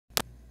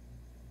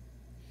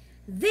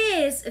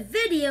This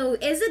video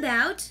is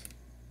about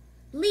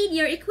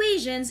linear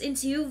equations in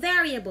two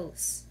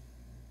variables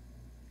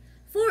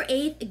for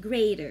 8th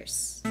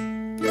graders.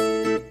 8th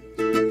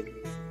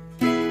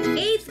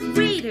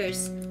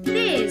graders,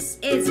 this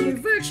is your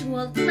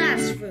virtual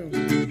classroom.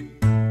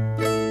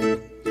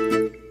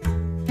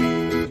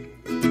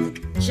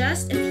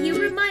 Just a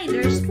few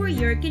reminders for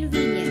your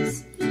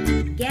convenience.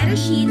 Get a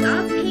sheet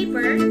of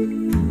paper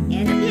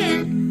and a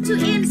pen to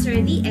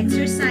answer the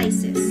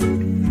exercises.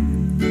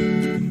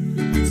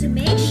 To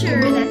make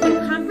sure that you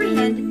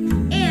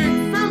comprehend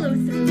and follow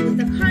through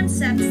the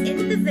concepts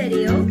in the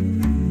video,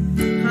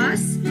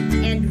 pause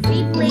and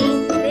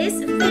replay this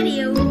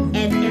video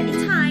at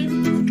any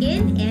time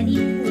in any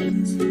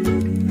point.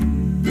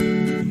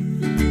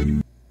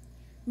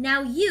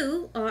 Now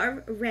you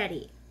are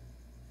ready.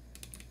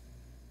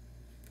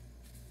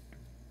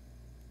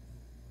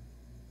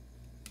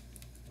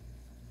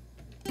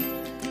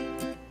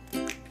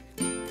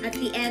 At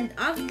the end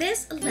of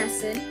this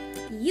lesson,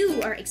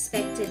 you are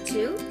expected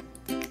to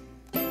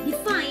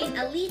define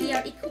a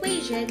linear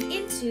equation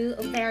into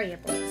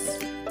variables,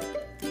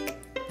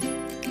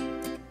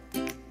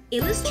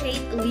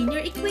 illustrate linear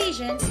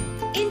equations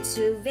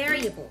into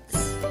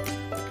variables,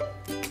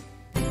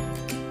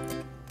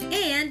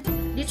 and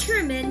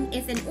determine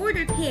if an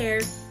ordered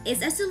pair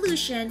is a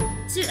solution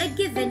to a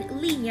given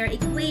linear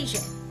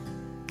equation.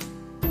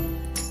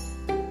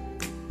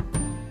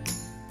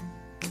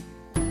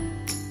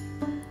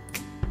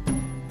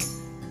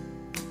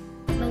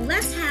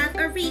 Let's have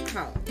a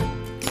recall.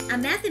 A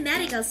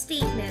mathematical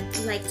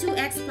statement like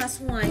 2x plus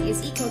 1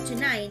 is equal to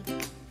 9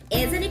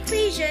 is an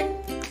equation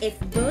if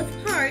both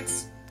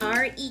parts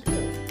are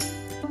equal.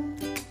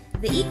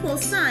 The equal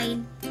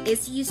sign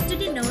is used to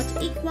denote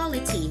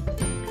equality.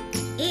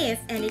 If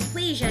an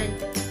equation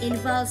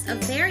involves a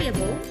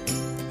variable,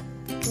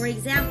 for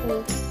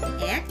example,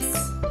 x,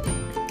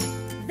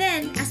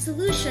 then a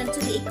solution to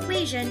the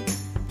equation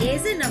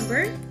is a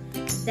number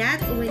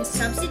that, when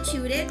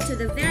substituted to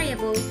the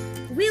variable,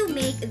 will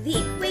make the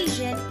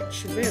equation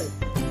true.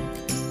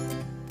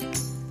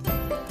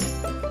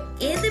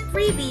 In the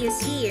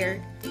previous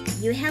year,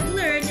 you have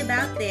learned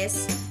about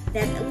this,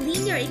 that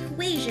linear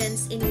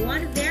equations in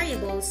one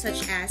variable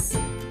such as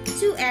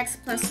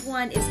 2x plus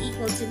 1 is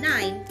equal to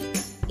 9,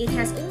 it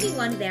has only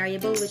one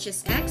variable which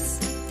is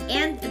x,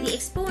 and the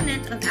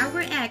exponent of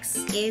our x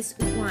is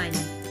 1.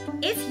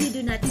 If you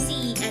do not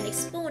see an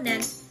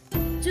exponent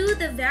to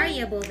the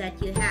variable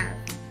that you have,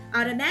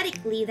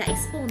 automatically the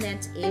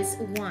exponent is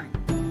 1.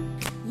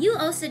 You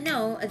also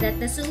know that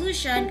the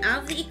solution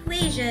of the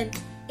equation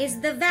is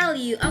the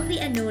value of the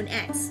unknown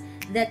x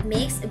that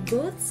makes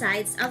both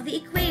sides of the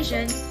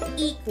equation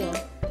equal.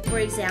 For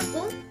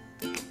example,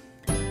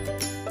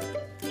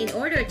 in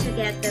order to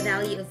get the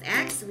value of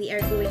x, we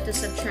are going to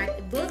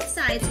subtract both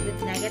sides with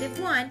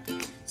 -1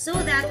 so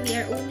that we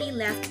are only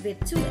left with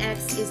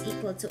 2x is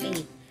equal to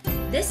 8.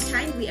 This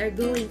time, we are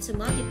going to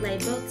multiply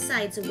both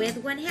sides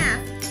with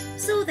 1/2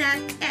 so that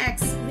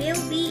x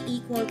will be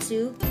equal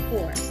to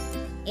 4.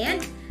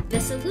 And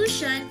the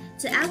solution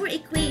to our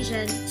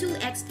equation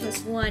 2x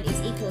plus 1 is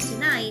equal to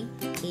 9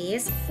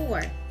 is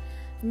 4.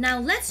 Now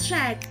let's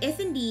check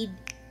if indeed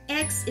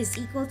x is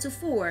equal to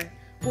 4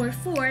 or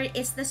 4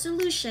 is the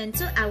solution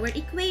to our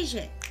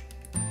equation.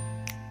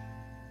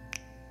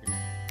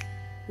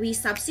 We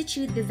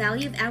substitute the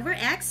value of our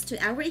x to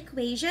our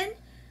equation.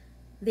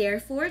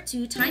 Therefore,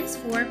 2 times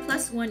 4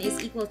 plus 1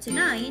 is equal to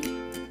 9.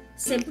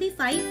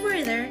 Simplifying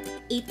further,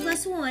 8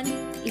 plus 1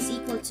 is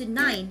equal to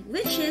 9,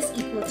 which is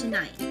equal to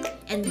 9.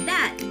 And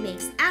that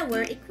makes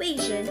our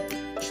equation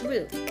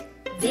true.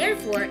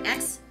 Therefore,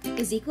 x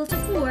is equal to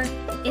 4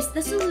 is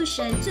the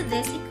solution to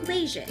this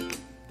equation.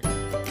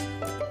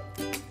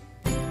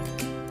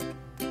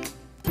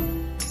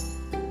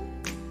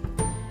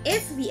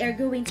 If we are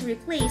going to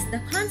replace the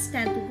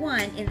constant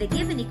 1 in the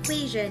given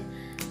equation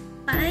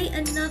by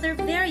another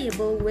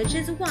variable which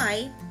is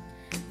y,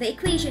 the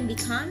equation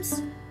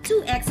becomes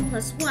 2x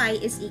plus y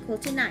is equal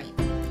to 9.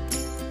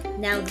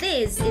 Now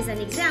this is an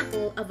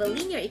example of a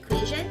linear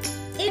equation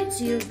in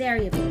two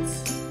variables.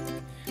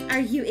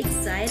 Are you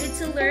excited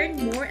to learn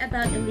more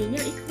about a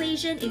linear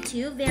equation in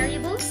two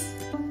variables?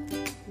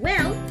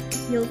 Well,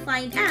 you'll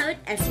find out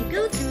as you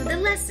go through the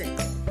lesson.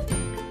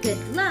 Good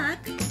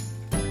luck!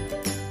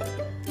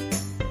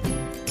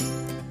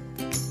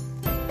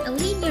 A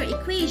linear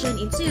equation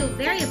in two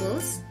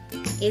variables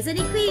is an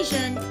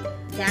equation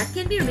that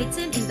can be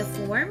written in the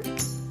form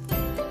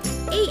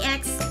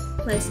ax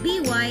plus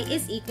by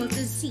is equal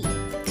to c,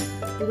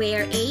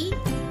 where a,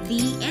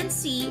 b, and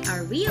c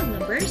are real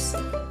numbers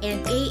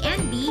and a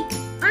and b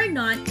are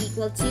not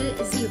equal to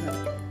 0.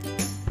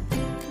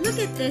 Look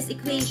at this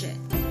equation.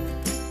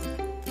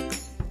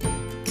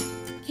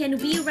 Can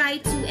we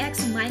write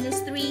 2x minus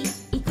 3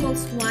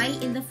 equals y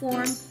in the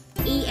form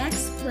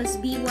ax plus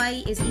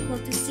by is equal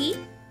to c?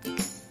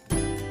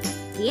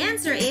 The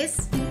answer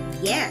is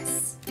yes.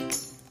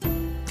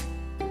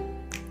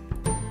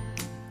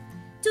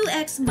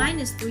 2x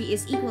minus 3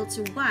 is equal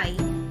to y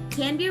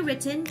can be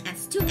written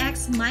as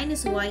 2x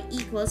minus y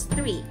equals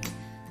 3.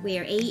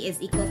 where A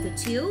is equal to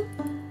 2,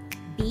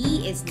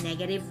 B is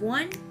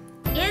 -1,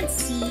 and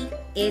C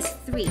is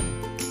 3.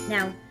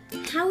 Now,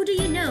 how do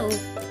you know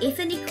if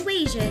an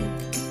equation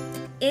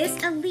is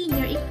a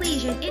linear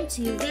equation in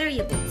two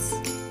variables?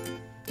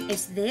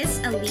 Is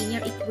this a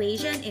linear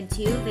equation in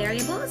two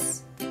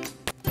variables?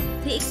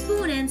 The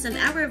exponents of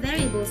our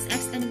variables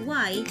x and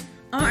y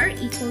are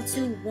equal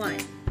to 1,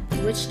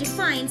 which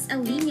defines a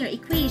linear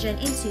equation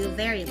in two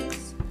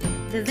variables.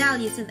 The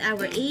values of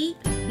our a,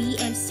 b,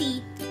 and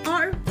c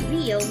are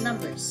real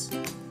numbers.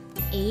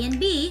 A and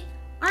b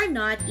are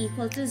not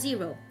equal to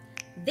 0.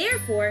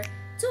 Therefore,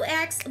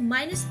 2x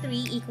minus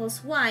 3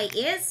 equals y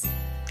is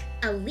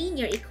a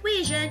linear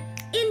equation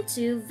in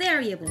two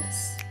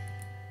variables.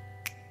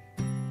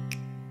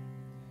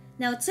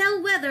 Now tell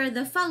whether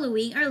the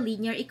following are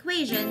linear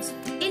equations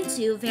in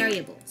two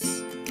variables.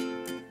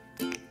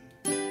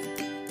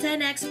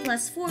 10x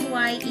plus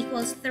 4y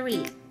equals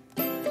 3.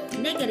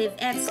 Negative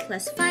x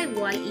plus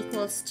 5y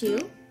equals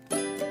 2.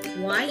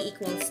 Y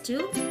equals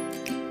 2.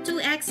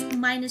 2x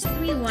minus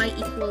 3y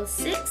equals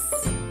 6.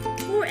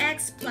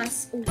 4x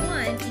plus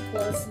 1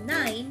 equals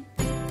 9.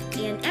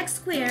 And x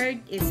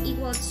squared is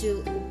equal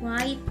to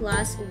y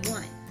plus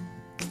 1.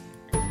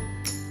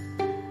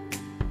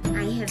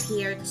 I have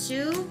here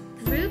two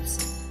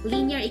groups,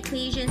 linear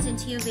equations in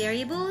two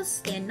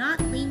variables and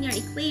not linear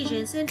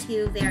equations in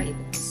two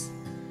variables.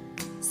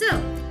 So,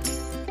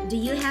 do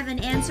you have an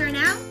answer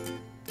now?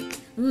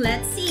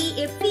 Let's see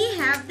if we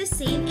have the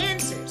same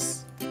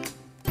answers.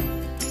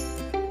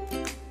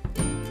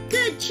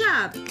 Good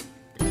job!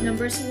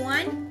 Numbers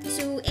 1,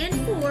 2, and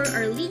 4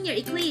 are linear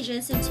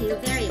equations in two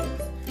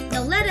variables.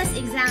 Now let us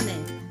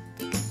examine.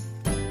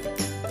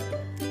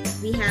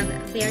 We have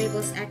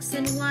variables x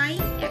and y,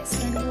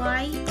 x and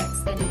y,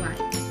 x and y.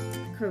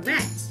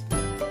 Correct.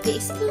 The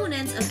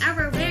exponents of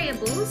our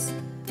variables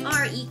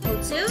are equal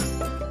to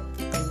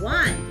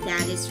 1.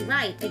 That is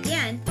right.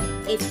 Again,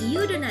 if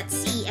you do not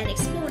see an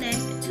exponent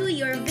to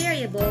your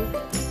variable,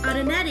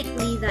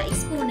 automatically the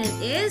exponent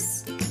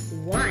is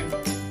 1.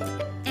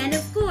 And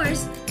of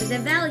course, the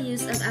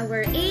values of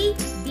our a,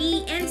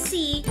 b, and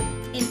c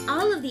in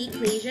all of the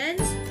equations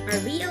are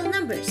real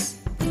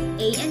numbers.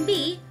 A and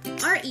b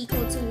are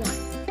equal to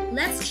 1.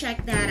 Let's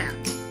check that out.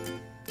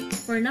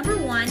 For number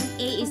 1,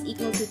 a is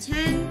equal to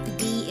 10,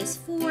 b is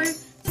 4,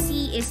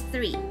 c is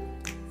 3.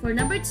 For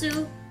number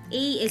 2,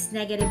 a is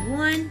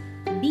 -1,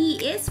 b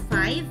is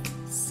 5,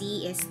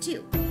 c is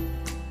 2.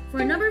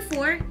 For number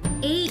 4,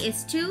 a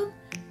is 2,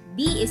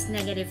 b is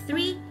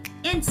 -3,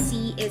 and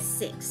c is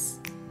 6.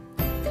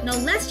 Now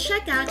let's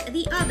check out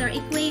the other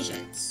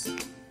equations.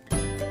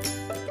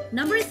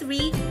 Number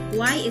 3,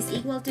 y is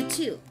equal to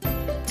 2.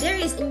 There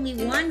is only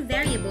one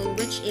variable,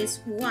 which is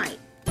y.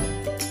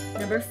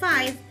 Number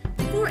 5,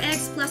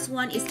 4x plus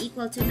 1 is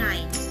equal to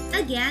 9.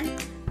 Again,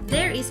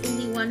 there is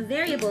only one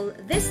variable.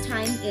 This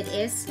time it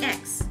is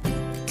x.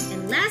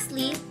 And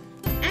lastly,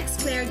 x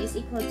squared is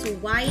equal to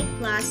y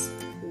plus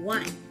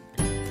 1.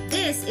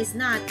 This is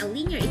not a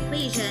linear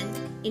equation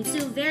in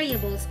two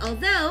variables,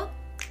 although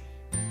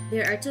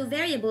there are two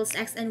variables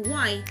x and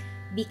y,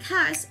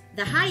 because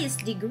the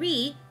highest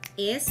degree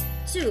is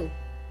 2,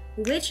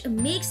 which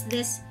makes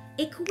this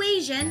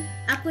equation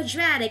a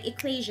quadratic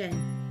equation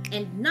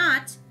and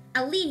not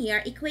a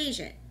linear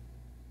equation.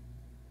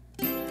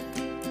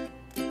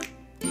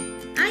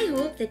 I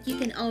hope that you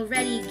can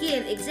already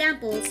give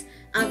examples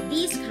of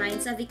these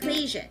kinds of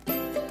equation.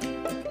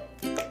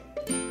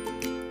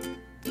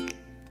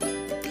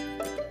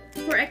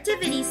 For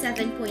activity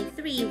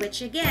 7.3,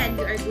 which again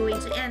you are going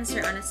to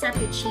answer on a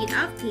separate sheet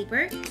of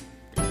paper,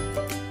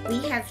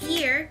 we have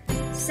here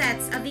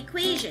sets of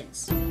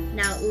equations.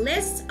 Now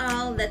list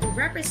all that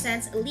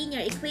represents linear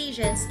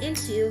equations in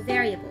two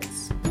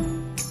variables.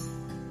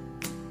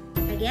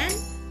 Again,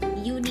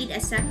 you need a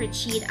separate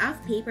sheet of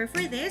paper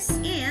for this,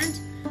 and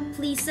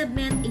please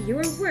submit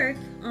your work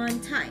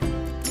on time.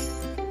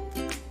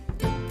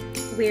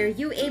 Were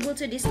you able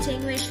to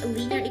distinguish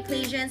linear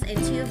equations in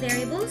two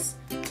variables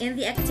in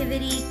the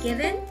activity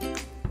given?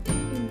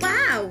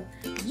 Wow!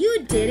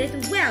 You did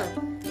it well!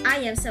 I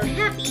am so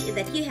happy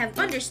that you have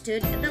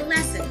understood the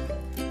lesson.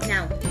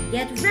 Now,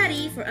 get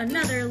ready for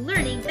another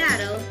learning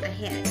battle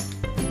ahead.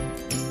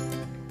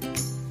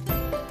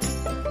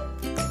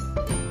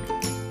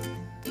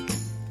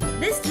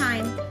 This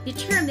time,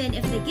 determine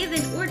if the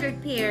given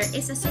ordered pair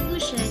is a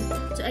solution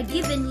to a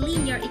given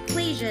linear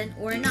equation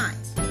or not.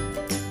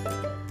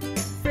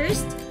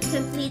 First,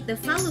 complete the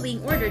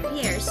following ordered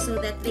pairs so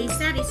that they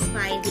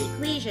satisfy the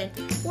equation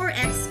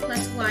 4x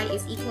plus y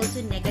is equal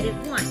to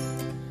 -1.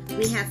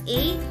 We have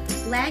a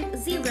blank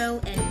 0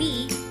 and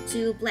b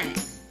 2 blank.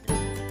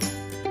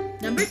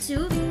 Number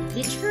 2,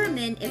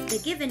 determine if the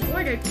given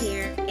ordered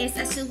pair is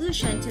a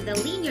solution to the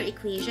linear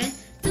equation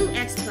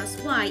 2x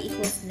plus y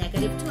equals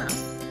 -12.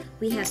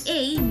 We have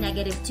a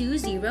 -2,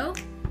 0,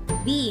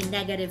 b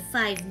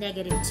 -5,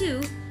 -2,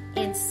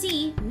 and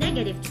c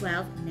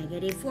 -12,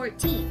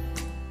 -14.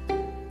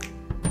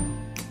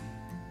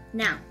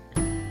 Now,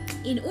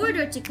 in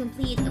order to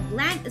complete a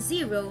blank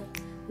 0,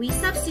 we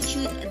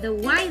substitute the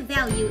y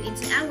value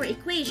into our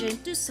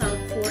equation to solve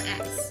for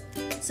x.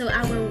 So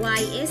our y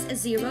is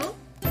 0.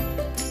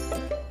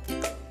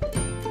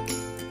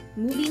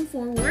 Moving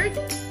forward,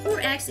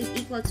 4x is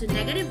equal to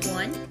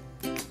 -1.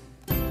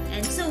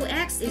 And so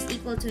x is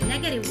equal to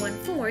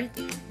 -1/4.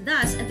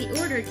 Thus, the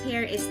ordered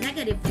pair is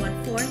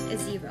 -1/4 is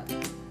 0.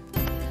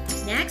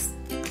 Next,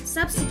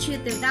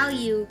 substitute the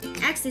value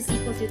x is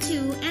equal to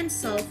 2 and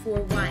solve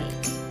for y.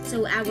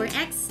 So our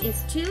x is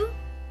 2.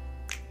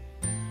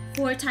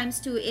 4 times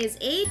 2 is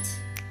 8.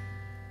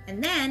 And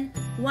then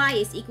y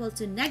is equal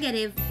to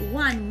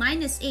 -1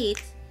 minus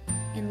 8.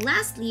 And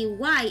lastly,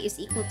 y is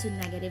equal to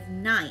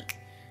 -9.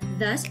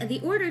 Thus, the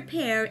ordered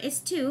pair is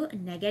 2,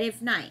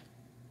 -9.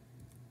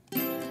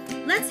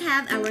 Let's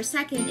have our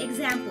second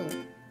example.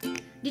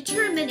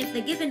 Determine if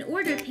the given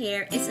ordered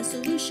pair is a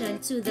solution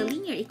to the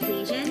linear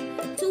equation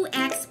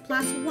 2x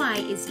plus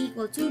y is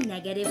equal to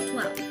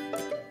 -12.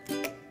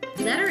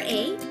 Letter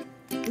A,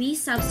 we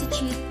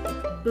substitute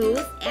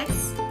both x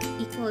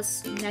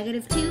equals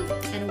 -2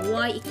 and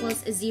y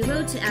equals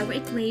 0 to our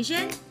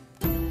equation.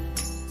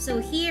 So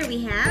here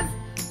we have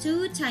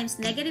 2 times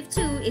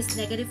 -2 is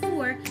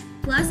 -4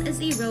 plus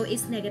 0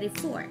 is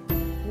 -4,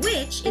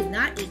 which is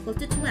not equal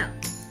to 12.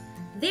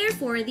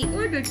 Therefore, the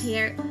ordered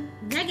pair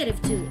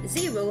 -2,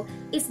 0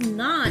 is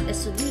not a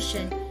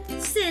solution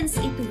since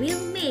it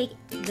will make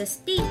the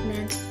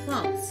statement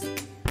false.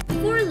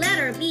 For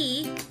letter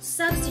B,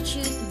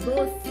 substitute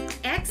both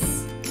x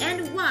and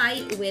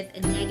y with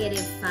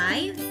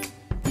 -5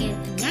 and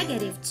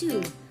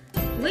 -2,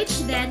 which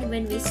then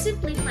when we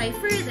simplify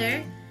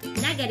further,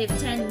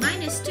 -10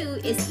 minus 2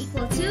 is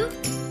equal to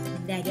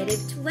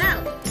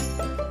 -12.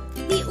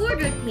 The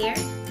ordered pair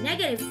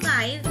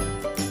 -5,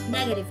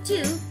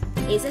 -2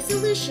 is a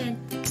solution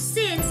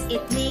since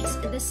it makes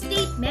the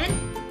statement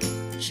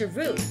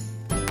true.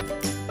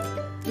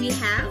 We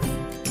have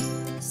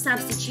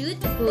substitute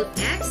both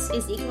x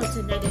is equal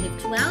to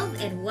 -12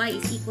 and y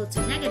is equal to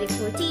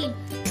 -14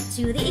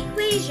 to the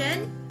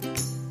equation.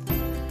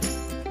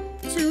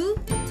 2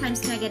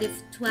 times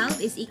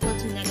 -12 is equal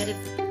to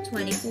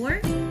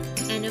 -24.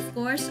 And of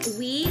course,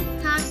 we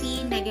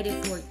copy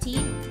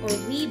 -14 or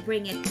we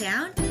bring it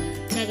down.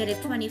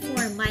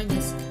 -24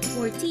 minus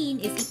 14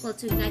 is equal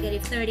to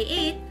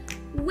 -38,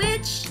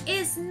 which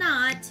is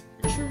not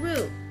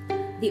true.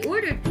 The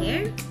ordered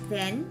pair,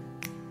 then,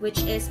 which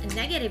is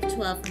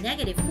 -12,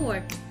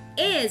 -4,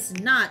 is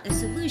not a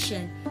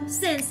solution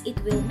since it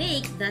will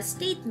make the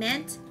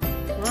statement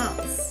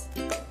false.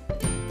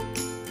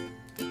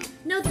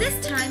 Now this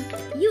time,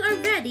 you are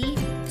ready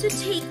to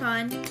take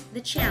on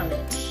the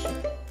challenge.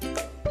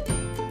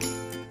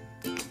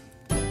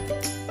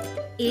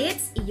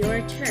 It's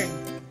your turn.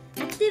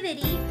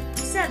 Activity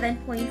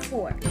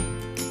 7.4.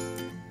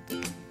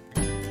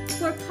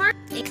 For part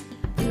A,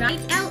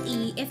 write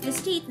LE if the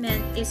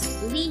statement is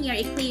linear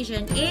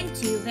equation in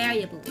two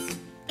variables,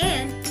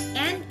 and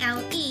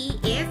NLE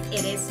if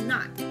it is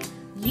not.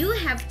 You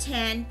have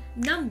 10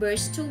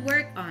 numbers to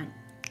work on.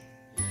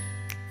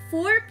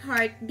 For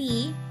part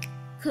B,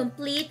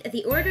 complete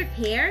the ordered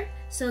pair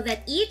so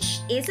that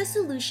each is a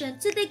solution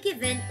to the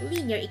given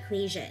linear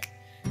equation.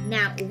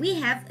 Now,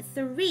 we have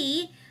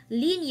 3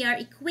 linear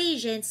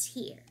equations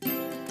here.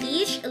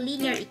 Each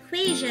linear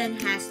equation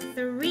has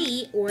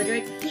 3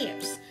 ordered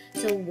pairs.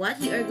 So what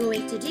you are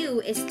going to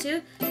do is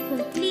to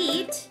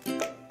complete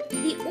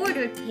the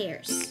ordered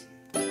pairs.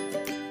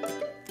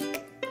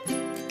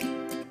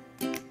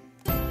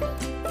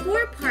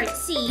 For part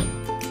C,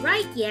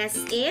 write yes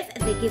if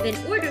the given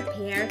ordered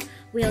pair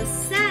will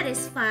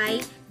satisfy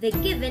the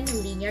given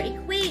linear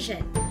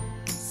equation.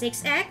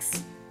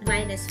 6x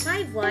minus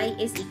 5y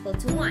is equal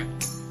to 1.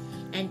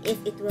 And if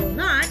it will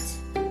not,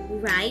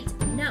 write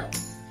no.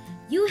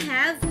 You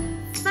have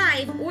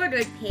 5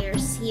 ordered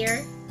pairs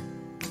here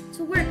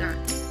to work on.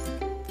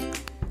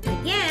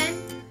 Again,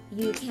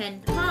 you can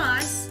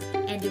pause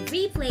and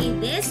replay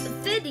this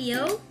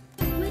video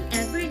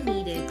whenever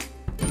needed.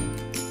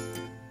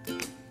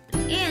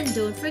 And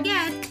don't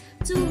forget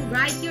to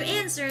write your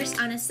answers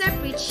on a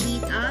separate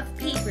sheet of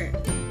paper.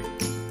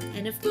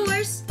 And of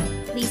course,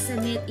 please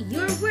submit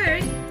your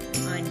work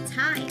on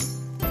time.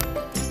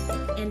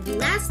 And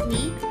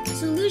lastly,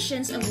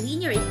 solutions of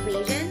linear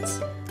equations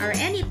are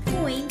any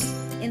points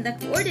in the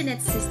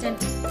coordinate system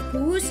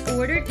whose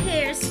ordered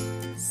pairs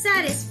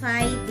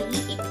satisfy the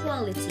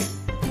equality.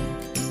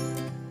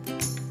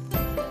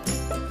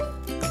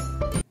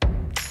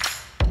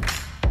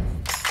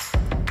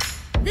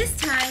 This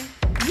time,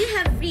 you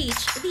have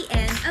reached the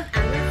end of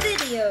our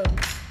video.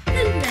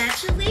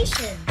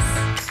 Congratulations!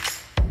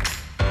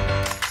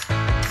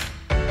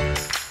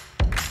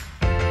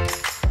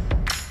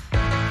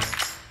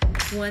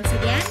 Once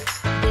again,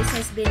 this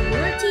has been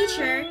your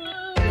teacher,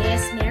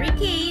 Miss Mary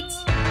Kate.